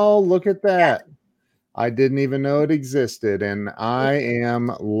oh, look at that. Yeah. I didn't even know it existed, and I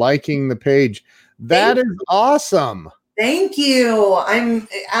am liking the page. That is awesome. Thank you.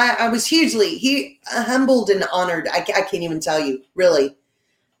 I was hugely humbled and honored. I can't even tell you, really.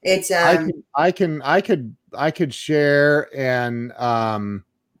 It's I could share and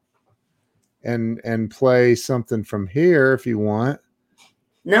play something from here if you want.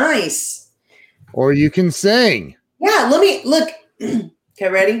 Nice. Or you can sing. Yeah, let me look. Okay,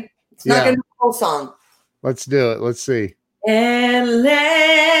 ready? It's not gonna be a whole song. Let's do it. Let's see. At last,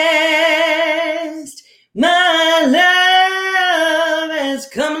 my love has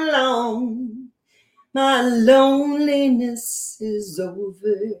come along. My loneliness is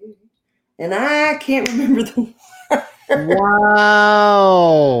over. And I can't remember the word.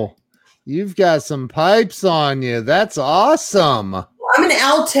 Wow. You've got some pipes on you. That's awesome. I'm an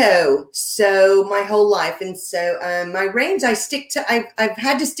alto, so my whole life. And so my range, I've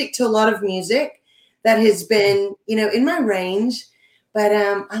had to stick to a lot of music that has been, you know, in my range, but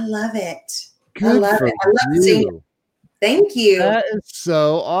I love it. I love singing. Thank you. That is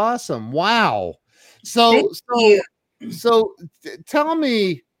so awesome. Wow. So So tell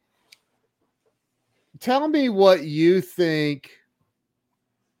me what you think.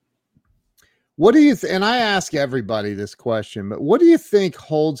 What do you and I ask everybody this question, but what do you think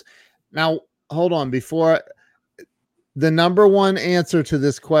holds now? Hold on, before the number one answer to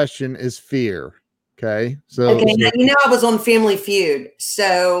this question is fear. Okay, so okay, now you know I was on Family Feud,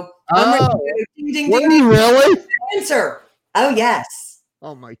 so I'm ready to go. Ding, ding, were ding, you ding. really? Answer. Oh yes.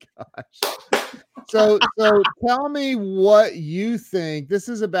 Oh my gosh. So tell me what you think. This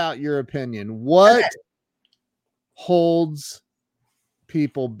is about your opinion. What holds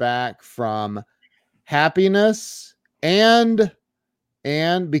people back from happiness and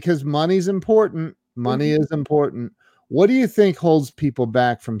because money's important, money is important. What do you think holds people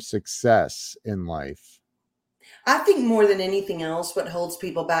back from success in life? I think more than anything else, what holds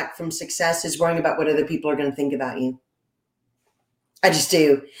people back from success is worrying about what other people are going to think about you. I just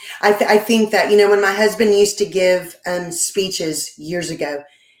do. I think that, when my husband used to give speeches years ago,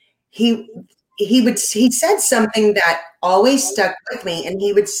 he said something that always stuck with me. And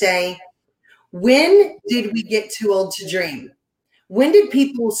he would say, when did we get too old to dream? When did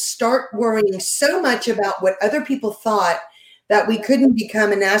people start worrying so much about what other people thought that we couldn't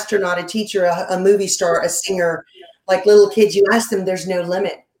become an astronaut, a teacher, a movie star, a singer? Like little kids, you ask them, there's no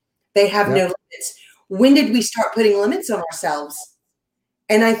limit. They have no limits. When did we start putting limits on ourselves?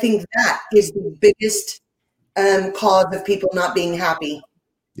 And I think that is the biggest cause of people not being happy.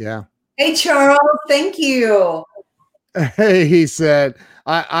 Yeah. Hey, Charles, thank you. Hey, he said,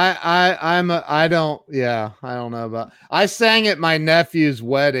 I don't know about, I sang at my nephew's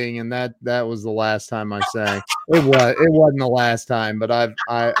wedding, and that was the last time I sang. It wasn't the last time, but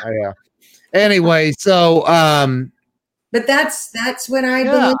yeah. Anyway, so but that's what I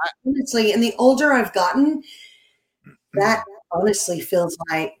believe, honestly. And the older I've gotten, that honestly feels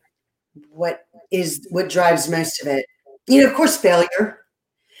like what drives most of it. Of course, failure.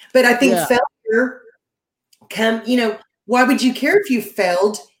 But I think failure why would you care if you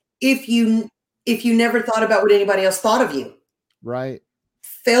failed if you never thought about what anybody else thought of you? Right.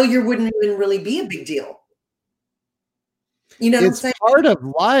 Failure wouldn't even really be a big deal. It's part of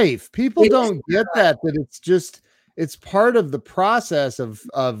life. People don't get that it's part of the process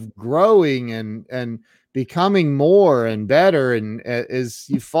of growing and becoming more and better. And as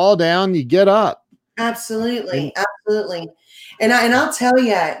you fall down, you get up. Absolutely. Absolutely. And I'll tell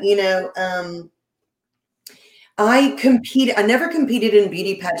you, I never competed in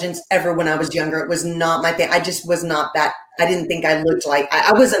beauty pageants ever when I was younger. It was not my thing. I just was not that. I didn't think I looked like,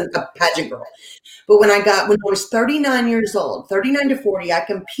 I wasn't a pageant girl. But when I was 39 years old, 39 to 40, I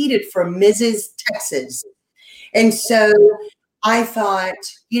competed for Mrs. Texas. And so I thought,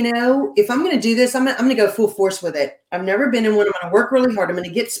 if I'm going to do this, I'm going to go full force with it. I've never been in one. I'm going to work really hard. I'm going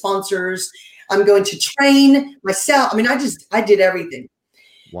to get sponsors. I'm going to train myself. I did everything.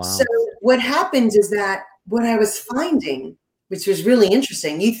 Wow. So what happens is that what I was finding, which was really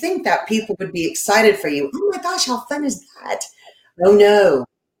interesting, you think that people would be excited for you. Oh my gosh, how fun is that? Oh no.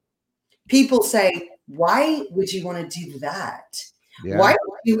 People say, why would you want to do that? Yeah. Why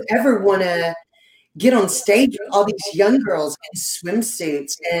would you ever want to get on stage with all these young girls in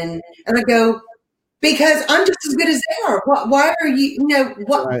swimsuits? And I go, because I'm just as good as they are. Why are you,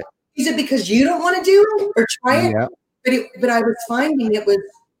 what right. Is it because you don't want to do it or try it? Yeah. But I was finding it was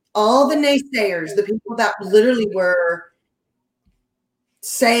all the naysayers, the people that literally were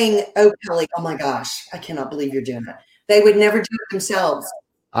saying, oh, Kelly, oh my gosh, I cannot believe you're doing that. They would never do it themselves.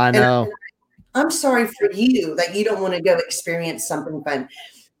 I know. And I'm sorry for you that you don't want to go experience something fun.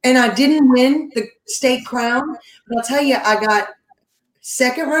 And I didn't win the state crown, but I'll tell you, I got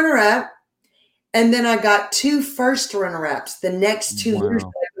second runner-up, and then I got 2 first runner-ups the next 2 years that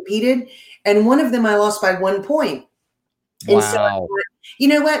I competed, and one of them I lost by 1 point. Wow. And so I thought, you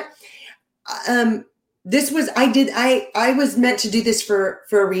know what? I was meant to do this for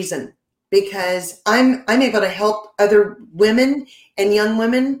a reason, because I'm able to help other women and young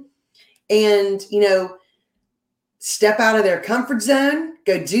women and, step out of their comfort zone,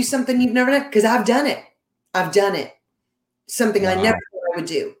 go do something you've never done. Because I've done it. Something I never thought I would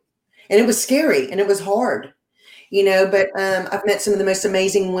do. And it was scary and it was hard, but I've met some of the most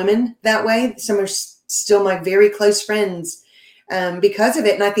amazing women that way. Some are still my very close friends because of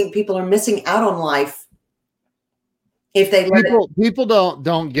it. And I think people are missing out on life if they people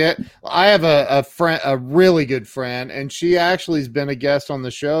don't get. I have a friend, a really good friend, and she actually has been a guest on the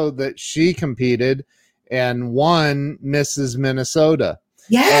show that she competed and won Mrs. Minnesota.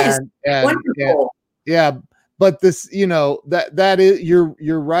 Yes, and wonderful. Yeah, but this, that is,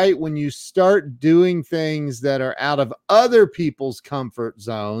 you're right. When you start doing things that are out of other people's comfort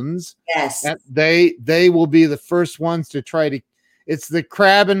zones, Yes, they will be the first ones to try to. It's the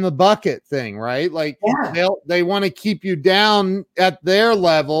crab in the bucket thing, right? Like they want to keep you down at their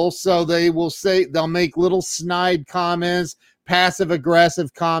level, so they'll make little snide comments, passive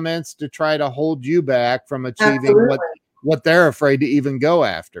aggressive comments to try to hold you back from achieving what they're afraid to even go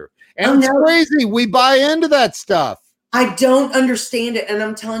after. And it's crazy. We buy into that stuff. I don't understand it. And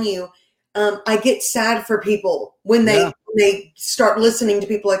I'm telling you, I get sad for people when they start listening to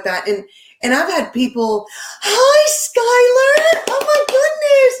people like that. And I've had people, hi, Skylar. Oh my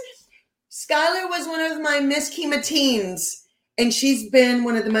goodness. Skylar was one of my Miss Kima teens. And she's been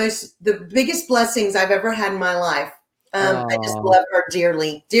one of the biggest blessings I've ever had in my life. I just love her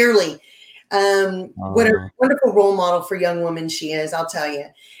dearly, dearly. What a wonderful role model for young women she is, I'll tell you.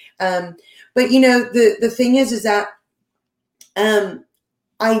 But the thing is that,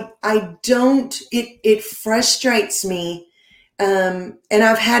 I don't, it frustrates me. And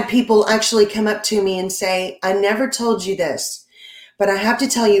I've had people actually come up to me and say, I never told you this, but I have to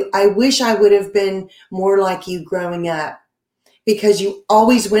tell you, I wish I would have been more like you growing up, because you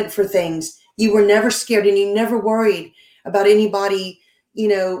always went for things. You were never scared, and you never worried about anybody,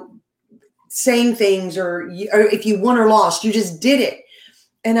 saying things or if you won or lost, you just did it.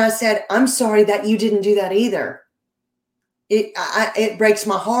 And I said, I'm sorry that you didn't do that either. It breaks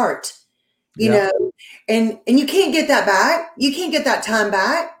my heart, you know, and you can't get that back. You can't get that time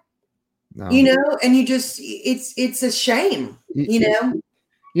back, and you just, it's a shame,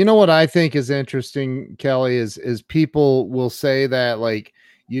 You know what I think is interesting, Kelly, is people will say that, like,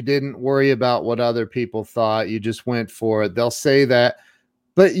 you didn't worry about what other people thought. You just went for it. They'll say that,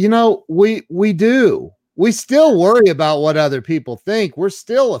 but we do. We still worry about what other people think. We're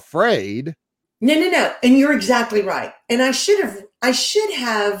still afraid. No. And you're exactly right. And I should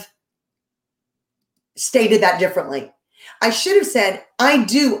have stated that differently. I should have said, I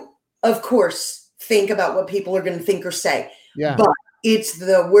do, of course, think about what people are going to think or say. Yeah. But it's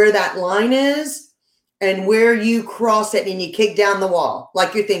where that line is and where you cross it and you kick down the wall,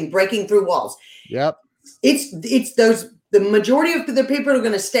 like your thing, breaking through walls. Yep. It's the majority of the people are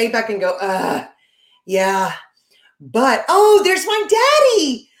going to stay back and go, yeah. But, there's my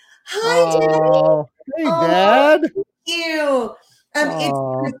daddy. Hi, Dad. Hey, Dad. Thank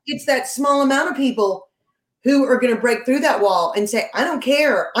you. It's that small amount of people who are going to break through that wall and say, I don't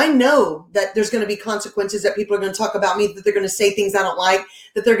care. I know that there's going to be consequences, that people are going to talk about me, that they're going to say things I don't like,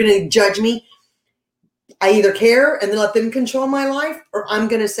 that they're going to judge me. I either care and then let them control my life, or I'm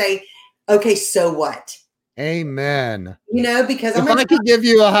going to say, okay, so what? Amen. Because if I could give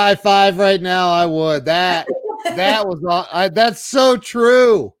you a high five right now, I would. That was all. That's so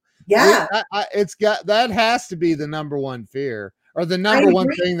true. Yeah. That has to be the number one fear, or the number one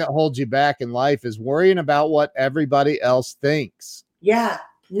thing that holds you back in life, is worrying about what everybody else thinks. Yeah,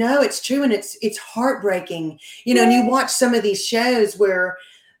 no, it's true. And it's heartbreaking, and you watch some of these shows where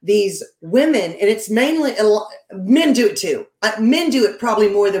these women, and it's mainly men do it too. Men do it probably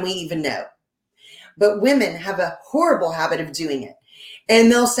more than we even know, but women have a horrible habit of doing it.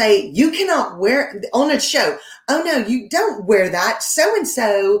 And they'll say, you cannot wear on a show. Oh no, you don't wear that.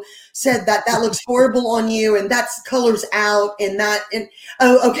 So-and-so said that looks horrible on you, and that's colors out, and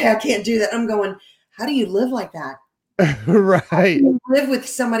okay, I can't do that. I'm going, how do you live like that? Right. How do you live with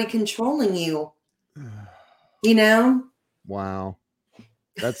somebody controlling you? Wow.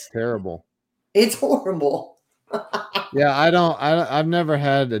 That's terrible. It's horrible. Yeah, I've never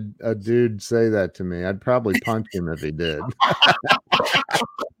had a dude say that to me. I'd probably punch him if he did.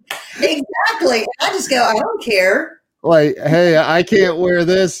 Exactly. I just go, I don't care. Like, hey, I can't wear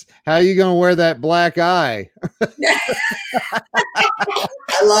this. How are you going to wear that black eye? I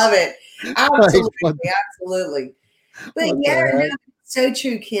love it. Absolutely. Absolutely. But no, so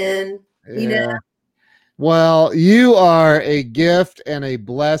true, Ken. Yeah. Well, you are a gift and a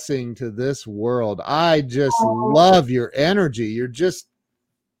blessing to this world. I just love your energy. You're just,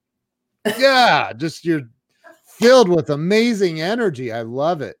 you're filled with amazing energy. I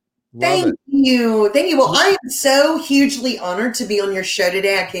love it. Thank you. Well, I am so hugely honored to be on your show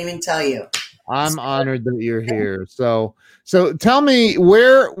today. I can't even tell you. I'm honored that you're here. So tell me,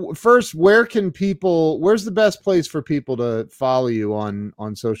 where's the best place for people to follow you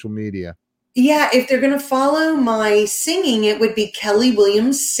on social media? Yeah, if they're going to follow my singing, it would be Kelly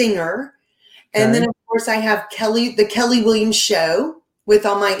Williams Singer. And then, of course, I have the Kelly Williams Show with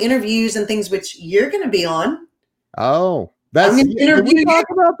all my interviews and things, which you're going to be on. Oh, did we talk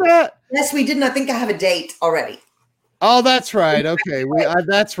about that? Yes, we did. And I think I have a date already. Oh, that's right. Okay,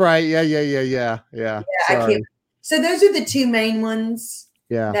 that's right. Yeah. I Sorry. can't. So those are the two main ones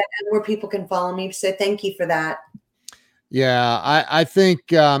Yeah. that where people can follow me. So thank you for that. Yeah, I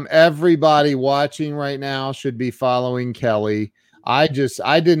think everybody watching right now should be following Kelly. I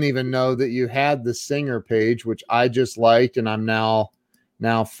didn't even know that you had the singer page, which I just liked, and I'm now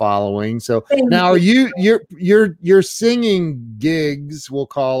following. So now are your singing gigs, we'll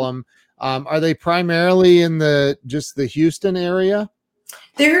call them, are they primarily in just the Houston area?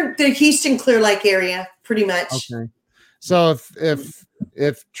 They're the Houston Clear Lake area, pretty much. Okay. So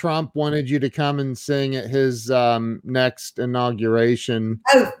if Trump wanted you to come and sing at his next inauguration,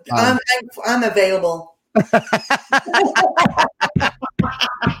 I'm available.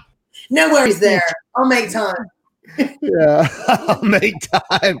 No worries there. I'll make time. Yeah, I'll make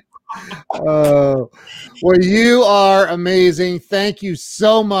time. Oh, well, you are amazing. Thank you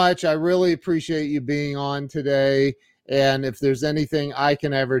so much. I really appreciate you being on today. And if there's anything I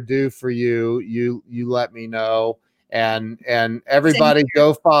can ever do for you, you let me know. And everybody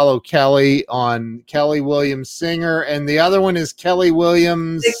go follow Kelly on Kelly Williams Singer. And the other one is Kelly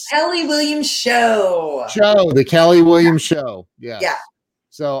Williams. The Kelly Williams Show. The Kelly Williams Show. Yes. Yeah.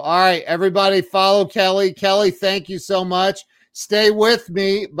 So, all right, everybody follow Kelly. Kelly, thank you so much. Stay with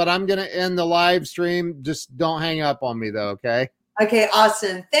me, but I'm going to end the live stream. Just don't hang up on me, though, okay? Okay,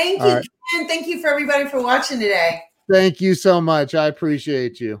 awesome. Thank you, Ken. Thank you for everybody for watching today. Thank you so much. I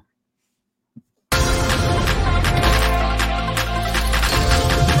appreciate you.